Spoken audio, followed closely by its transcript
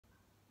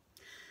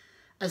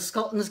As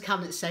Scotland's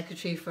Cabinet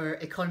Secretary for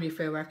Economy,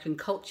 Fair Work and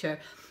Culture,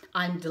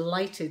 I'm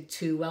delighted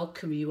to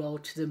welcome you all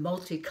to the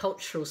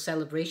multicultural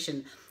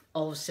celebration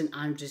of St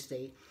Andrew's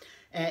Day.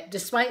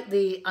 Despite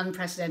the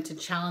unprecedented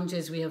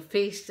challenges we have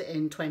faced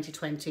in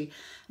 2020,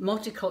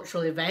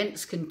 multicultural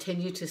events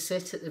continue to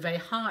sit at the very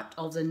heart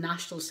of the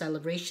national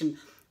celebration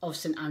of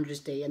St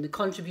Andrew's Day, and the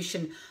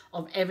contribution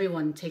of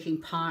everyone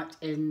taking part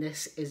in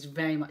this is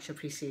very much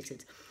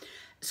appreciated.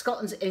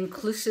 Scotland's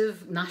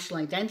inclusive national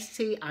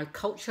identity, our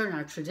culture and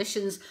our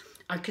traditions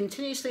are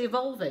continuously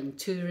evolving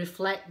to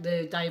reflect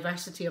the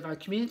diversity of our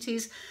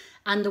communities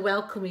and the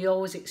welcome we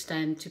always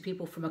extend to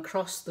people from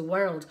across the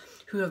world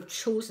who have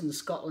chosen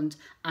Scotland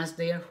as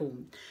their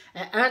home.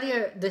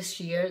 Earlier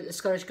this year, the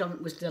Scottish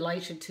Government was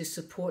delighted to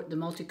support the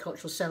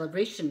multicultural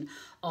celebration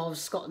of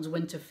Scotland's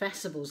winter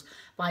festivals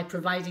by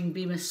providing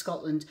BEMIS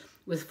Scotland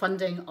with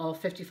funding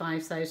of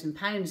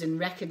 £55,000 in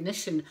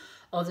recognition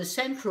of the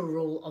central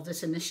role of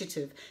this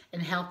initiative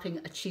in helping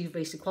achieve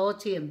race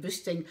equality and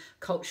boosting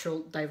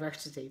cultural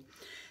diversity.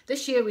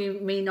 This year we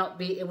may not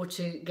be able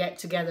to get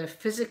together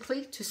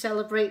physically to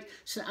celebrate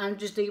St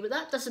Andrew's Day, but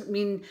that doesn't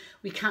mean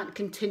we can't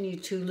continue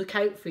to look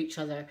out for each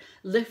other,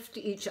 lift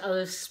each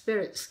other's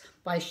spirits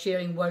by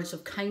sharing words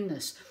of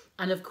kindness,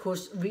 and of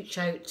course reach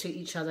out to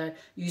each other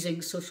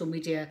using social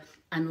media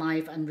and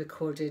live and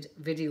recorded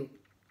video.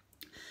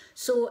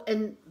 So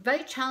in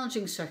very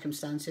challenging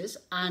circumstances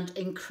and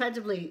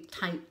incredibly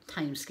tight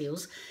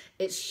timescales,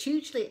 it's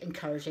hugely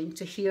encouraging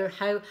to hear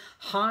how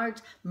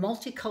hard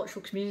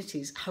multicultural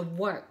communities have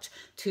worked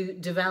to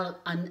develop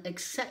an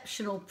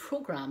exceptional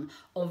programme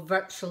of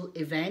virtual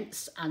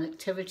events and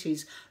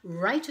activities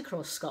right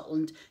across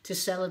Scotland to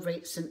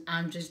celebrate St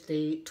Andrew's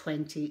Day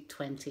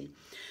 2020.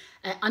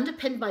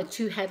 Underpinned by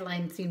two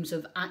headline themes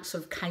of acts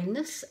of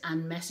kindness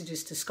and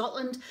messages to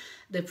Scotland,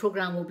 the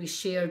programme will be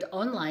shared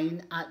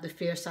online at the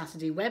Fair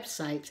Saturday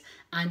website,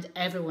 and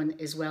everyone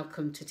is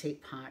welcome to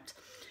take part.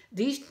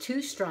 These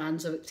two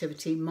strands of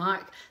activity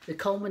mark the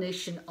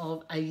culmination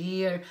of a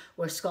year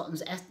where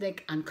Scotland's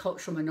ethnic and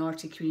cultural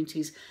minority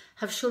communities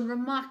have shown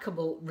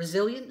remarkable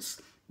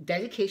resilience,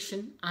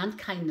 dedication and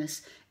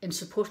kindness in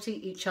supporting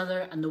each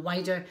other and the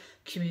wider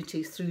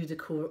community through the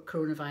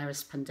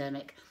coronavirus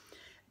pandemic.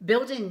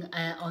 Building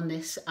on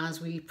this, as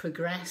we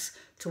progress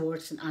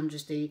towards St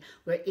Andrew's Day,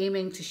 we're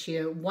aiming to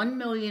share 1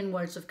 million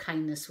words of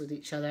kindness with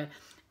each other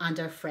and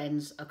our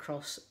friends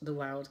across the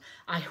world.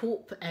 I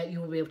hope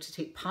you will be able to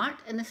take part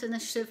in this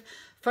initiative.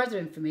 Further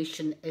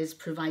information is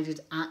provided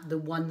at the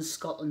One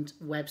Scotland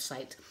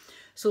website.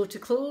 So to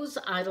close,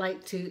 I'd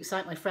like to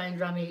thank my friend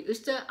Rami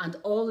Usta and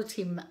all the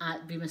team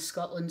at BEMIS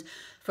Scotland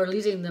for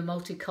leading the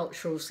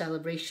multicultural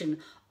celebration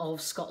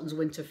of Scotland's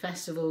winter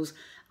festivals,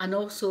 and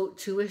also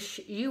to wish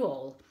you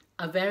all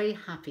a very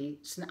happy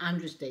St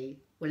Andrew's Day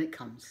when it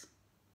comes.